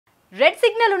Red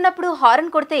signal ఉన్నప్పుడు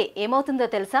horn కొడితే ఏమవుతుందో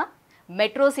తెలుసా?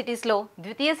 మెట్రో సిటీస్లో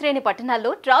ద్వితీయ శ్రేణి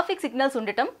పట్టణాల్లో ట్రాఫిక్ సిగ్నల్స్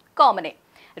ఉండటం కామనే.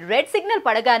 రెడ్ సిగ్నల్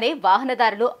పడగానే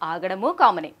వాహనదారులు ఆగడము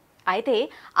కామనే. అయితే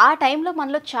ఆ టైంలో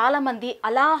మనలో చాలామంది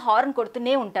అలా హారన్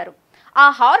కొడుతూనే ఉంటారు. ఆ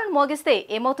హారన్ మోగిస్తే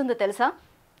ఏమవుతుందో తెలుసా?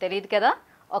 తెలియదు కదా?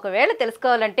 ఒకవేళ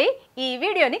తెలుసుకోవాలంటే ఈ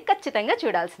వీడియోని ఖచ్చితంగా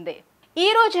చూడాల్సిందే. ఈ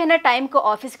రోజైనా టైంకు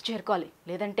ఆఫీస్కి చేరుకోవాలి,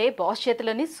 లేదంటే బాస్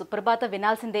చేతిలోని సుప్రభాత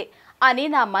వినాల్సిందే అని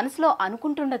నా మనసులో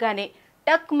అనుకుంటుండగానే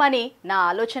టక్ మని నా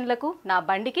ఆలోచనలకు నా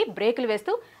బండికి బ్రేకులు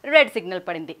వేస్తూ రెడ్ సిగ్నల్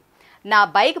పడింది. నా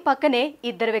బైక్ పక్కనే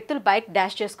ఇద్దరు వ్యక్తులు బైక్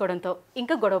డాష్ చేసుకోవడంతో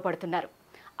ఇంకా గొడవ పడుతున్నారు.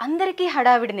 అందరికీ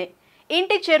హడావిడినే.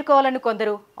 ఇంటికి చేరుకోవాలని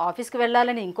కొందరు, ఆఫీస్కి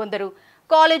వెళ్ళాలని ఇంకొందరు,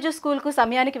 కాలేజు స్కూల్కు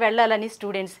సమయానికి వెళ్ళాలని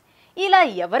స్టూడెంట్స్. ఇలా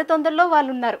ఎవరి తొందరలో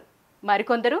వాళ్ళు ఉన్నారు.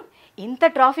 మరికొందరు ఇంత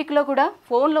ట్రాఫిక్లో కూడా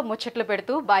ఫోన్లో ముచ్చట్లు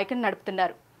పెడుతూ బైక్ని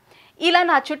నడుపుతున్నారు. ఇలా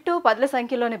నా చుట్టూ పదుల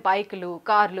సంఖ్యలోని బైకులు,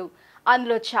 కార్లు,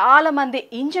 అందులో చాలామంది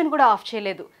ఇంజన్ కూడా ఆఫ్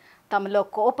చేయలేదు. తమలో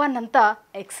కోపాన్నంతా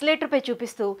ఎక్సలేటర్పై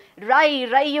చూపిస్తూ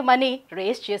రయ్యమని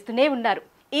రేస్ చేస్తూనే ఉన్నారు.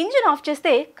 ఇంజిన్ ఆఫ్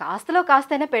చేస్తే కాస్తలో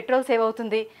కాస్తైనా పెట్రోల్ సేవ్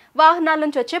అవుతుంది, వాహనాల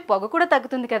నుంచి వచ్చే పొగ కూడా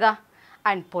తగ్గుతుంది కదా,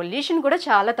 అండ్ పొల్యూషన్ కూడా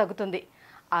చాలా తగ్గుతుంది.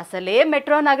 అసలే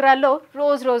మెట్రో నగరాల్లో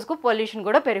రోజు రోజుకు పొల్యూషన్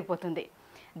కూడా పెరిగిపోతుంది.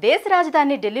 దేశ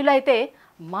రాజధాని ఢిల్లీలో అయితే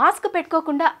మాస్క్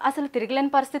పెట్టుకోకుండా అసలు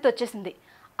తిరగలేని పరిస్థితి వచ్చేసింది.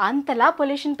 అంతలా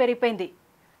పొల్యూషన్ పెరిగిపోయింది.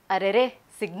 అరెరే,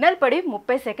 సిగ్నల్ పడి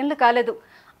 30 సెకండ్లు కాలేదు,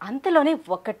 అంతలోనే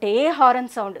ఒకటే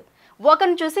హారన్ సౌండ్.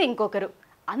 ఒకరిని చూసి ఇంకొకరు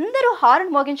అందరూ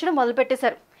హారన్ మోగించడం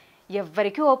మొదలుపెట్టేశారు.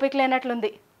 ఎవ్వరికీ ఓపిక లేనట్లుంది.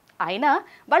 అయినా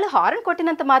వాళ్ళు హారన్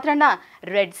కొట్టినంత మాత్రాన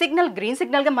రెడ్ సిగ్నల్ గ్రీన్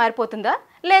సిగ్నల్గా మారిపోతుందా?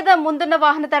 లేదా ముందున్న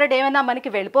వాహనదారుడు ఏమైనా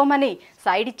మనకి వెళ్ళిపోమని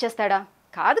సైడ్ ఇచ్చేస్తాడా?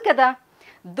 కాదు కదా.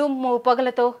 దుమ్ము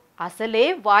పొగలతో అసలే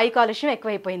వాయు కాలుష్యం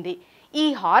ఎక్కువైపోయింది. ఈ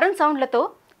హారన్ సౌండ్లతో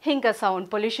ఇంకా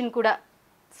సౌండ్ పొల్యూషన్ కూడా.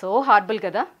 సో హార్బుల్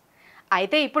కదా.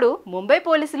 అయితే ఇప్పుడు ముంబై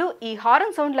పోలీసులు ఈ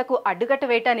హారన్ సౌండ్లకు అడ్డుకట్ట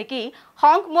వేయటానికి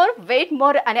హాంక్ మోర్ వెయిట్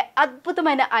మోర్ అనే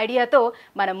అద్భుతమైన ఐడియాతో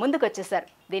మన ముందుకు వచ్చేసారు.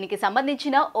 దీనికి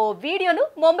సంబంధించిన ఓ వీడియోను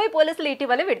ముంబై పోలీసులు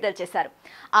ఇటీవల విడుదల చేశారు.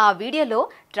 ఆ వీడియోలో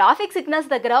ట్రాఫిక్ సిగ్నల్స్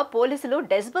దగ్గర పోలీసులు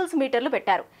డెసిబెల్స్ మీటర్లు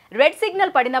పెట్టారు. రెడ్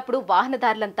సిగ్నల్ పడినప్పుడు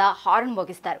వాహనదారులంతా హారన్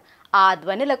మోగిస్తారు. ఆ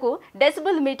ధ్వనులకు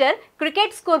డెసిబెల్ మీటర్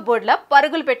క్రికెట్ స్కోర్ బోర్డులా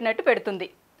పరుగులు పెట్టినట్టు పెడుతుంది.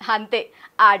 అంతే,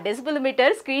 ఆ డెసిబెల్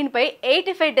మీటర్ స్క్రీన్పై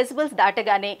 85 డెసిబెల్స్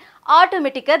దాటగానే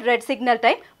ఆటోమేటిక్గా రెడ్ సిగ్నల్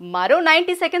టైం మరో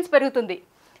 90 సెకండ్స్ పెరుగుతుంది.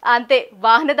 అంతే,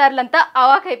 వాహనదారులంతా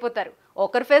అవాకైపోతారు.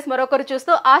 ఒకరి ఫేస్ మరొకరు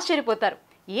చూస్తూ ఆశ్చర్యపోతారు.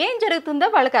 ఏం జరుగుతుందో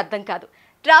వాళ్ళకి అర్థం కాదు.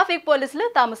 ట్రాఫిక్ పోలీసులు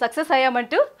తాము సక్సెస్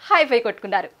అయ్యామంటూ హైఫై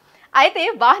కొట్టుకున్నారు. అయితే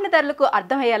వాహనదారులకు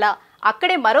అర్థమయ్యేలా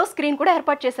అక్కడే మరో స్క్రీన్ కూడా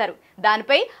ఏర్పాటు చేశారు.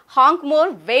 దానిపై హాంక్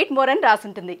మోర్ వెయిట్ మోర్ అని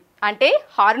రాసుంటుంది. అంటే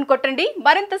హారన్ కొట్టండి,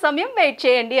 మరింత సమయం వెయిట్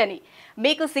చేయండి అని.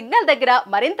 మీకు సిగ్నల్ దగ్గర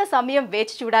మరింత సమయం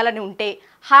వేచి చూడాలని ఉంటే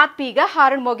హ్యాపీగా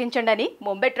హారన్ మోగించండి అని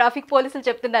ముంబై ట్రాఫిక్ పోలీసులు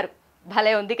చెప్తున్నారు.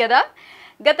 భలే ఉంది కదా.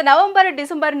 గత నవంబర్,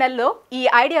 డిసెంబర్ నెలలో ఈ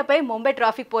ఐడియాపై ముంబై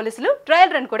ట్రాఫిక్ పోలీసులు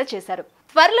ట్రయల్ రన్ కూడా చేశారు.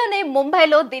 త్వరలోనే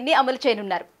ముంబైలో దీన్ని అమలు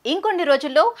చేయనున్నారు. ఇంకొన్ని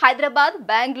రోజుల్లో హైదరాబాద్,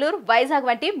 బెంగళూరు, వైజాగ్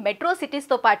వంటి మెట్రో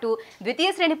సిటీస్తో పాటు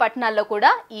ద్వితీయ శ్రేణి పట్టణాల్లో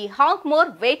కూడా ఈ హాంక్ మోర్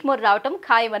వెయిట్ మోర్ రావటం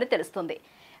ఖాయమని తెలుస్తుంది.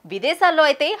 విదేశాల్లో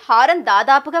అయితే హారన్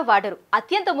దాదాపుగా వాడరు.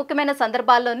 అత్యంత ముఖ్యమైన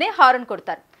సందర్భాల్లోనే హారన్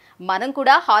కొడతారు. మనం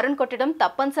కూడా హారన్ కొట్టడం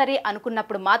తప్పనిసరి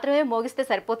అనుకున్నప్పుడు మాత్రమే మోగిస్తే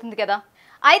సరిపోతుంది కదా.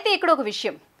 అయితే ఇక్కడ ఒక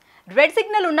విషయం, రెడ్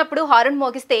సిగ్నల్ ఉన్నప్పుడు హారన్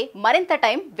మోగిస్తే మరింత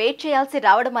టైం వెయిట్ చేయాల్సి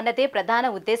రావడం అన్నదే ప్రధాన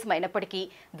ఉద్దేశం అయినప్పటికీ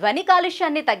ధ్వని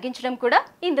కాలుష్యాన్ని తగ్గించడం కూడా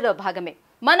ఇందులో భాగమే.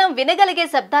 మనం వినగలిగే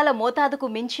శబ్దాల మోతాదుకు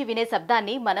మించి వినే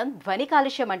శబ్దాన్ని మనం ధ్వని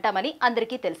కాలుష్యం అంటామని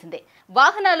అందరికీ తెలిసిందే.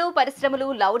 వాహనాలు, పరిశ్రమలు,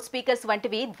 లౌడ్ స్పీకర్స్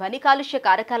వంటివి ధ్వని కాలుష్య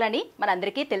కారకాలని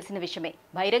మనందరికీ తెలిసిన విషయమే.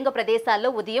 బహిరంగ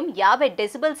ప్రదేశాల్లో ఉదయం 50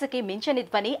 డెసిబెల్స్కి మించని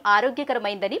ధ్వని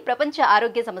ఆరోగ్యకరమైందని ప్రపంచ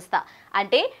ఆరోగ్య సంస్థ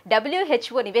అంటే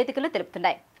WHO నివేదికలు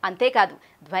తెలుపుతున్నాయి. అంతేకాదు,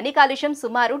 ధ్వని కాలుష్యం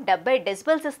సుమారు 70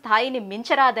 డెసిబెల్స్ స్థాయిని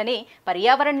మించరాదని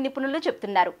పర్యావరణ నిపుణులు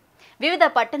చెబుతున్నారు. వివిధ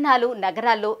పట్టణాలు,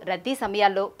 నగరాల్లో రద్దీ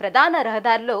సమయాల్లో ప్రధాన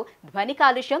రహదారుల్లో ధ్వని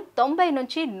కాలుష్యం 90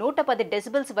 నుంచి 110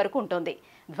 డెసిబెల్స్ వరకు ఉంటుంది.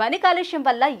 ధ్వని కాలుష్యం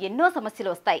వల్ల ఎన్నో సమస్యలు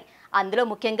వస్తాయి. అందులో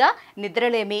ముఖ్యంగా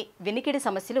నిద్రలేమి, వినికిడి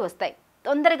సమస్యలు వస్తాయి.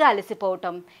 తొందరగా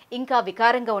అలసిపోవటం, ఇంకా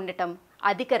వికారంగా ఉండటం,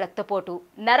 అధిక రక్తపోటు,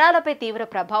 నరాలపై తీవ్ర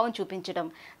ప్రభావం చూపించడం,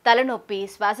 తలనొప్పి,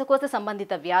 శ్వాసకోశ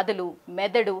సంబంధిత వ్యాధులు,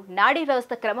 మెదడు, నాడీ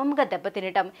వ్యవస్థ క్రమంగా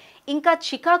దెబ్బతినటం, ఇంకా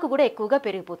చికాకు కూడా ఎక్కువగా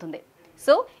పెరిగిపోతుంది.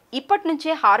 సో ఇప్పటి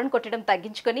నుంచే హారన్ కొట్టడం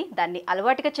తగ్గించుకొని దాన్ని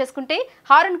అలవాటుగా చేసుకుంటే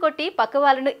హారన్ కొట్టి పక్క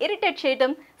వాళ్ళను ఇరిటేట్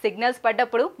చేయడం, సిగ్నల్స్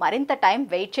పడ్డప్పుడు మరింత టైం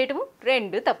వెయిట్ చేయడం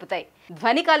రెండూ తప్పుతాయి.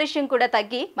 ధ్వని కాలుష్యం కూడా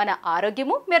తగ్గి మన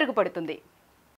ఆరోగ్యము మెరుగుపడుతుంది.